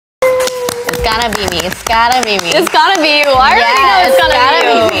gotta be me. It's gotta be me. It's gotta be you. I already know it's gotta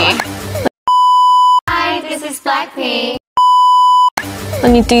be me. Hi, this is Blackpink.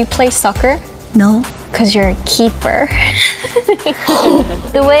 Honey, do you play soccer? No. Cause you're a keeper.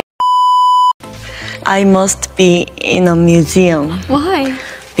 The way I must be in a museum why?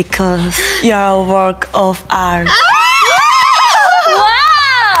 because you're a work of art.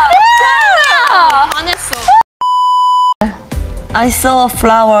 I saw a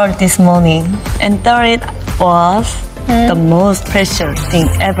flower this morning and thought it was the most precious thing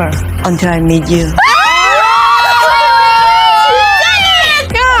ever until I meet you.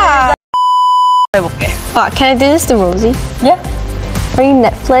 Can I do this to Rosie? Yeah. Are you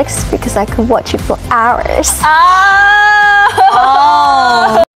Netflix? Because I could watch it for hours.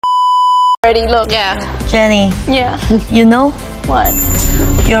 Oh. Already look. Yeah. Jenny, Yeah. you know, What?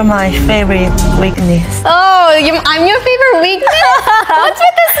 you're my favorite weakness. Oh, I'm your favorite weakness? What's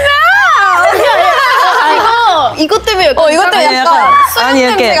with the smell? 이것 때문에 약간 이것 때문에 약간 아니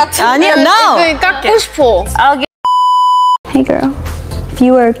이렇게 아니야 no. 깎고 싶어. Hey girl, if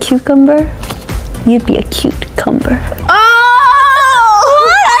you were a cucumber, you'd be a cute cumber. Oh!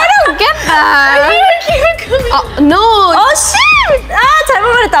 What? I don't get that. No. Oh shit!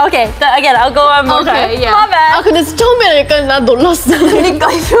 잘못 말했다. Okay, again, I'll go one more time. Okay, yeah. My bad. 근데 처음에 약간 나 놀랐어. 그러니까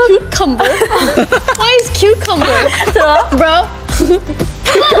cucumber. Why is cucumber? Bro.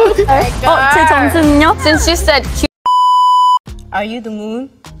 제 점수는요? Since you said are you the moon?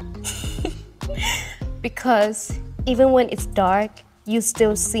 Because even when it's dark, you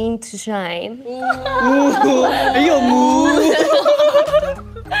still seem to shine. Are you a moon?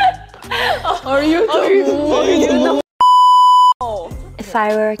 Are you the moon? If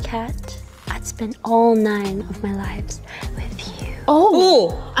I were a cat, I'd spend all 9 of my lives with you.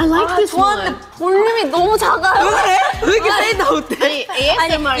 Oh, I like this one. 볼륨이 너무 작아요. 왜 이렇게 세다 못해? 아니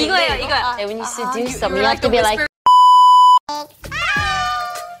ASMR 이거예요. when you seduce someone, you have to be like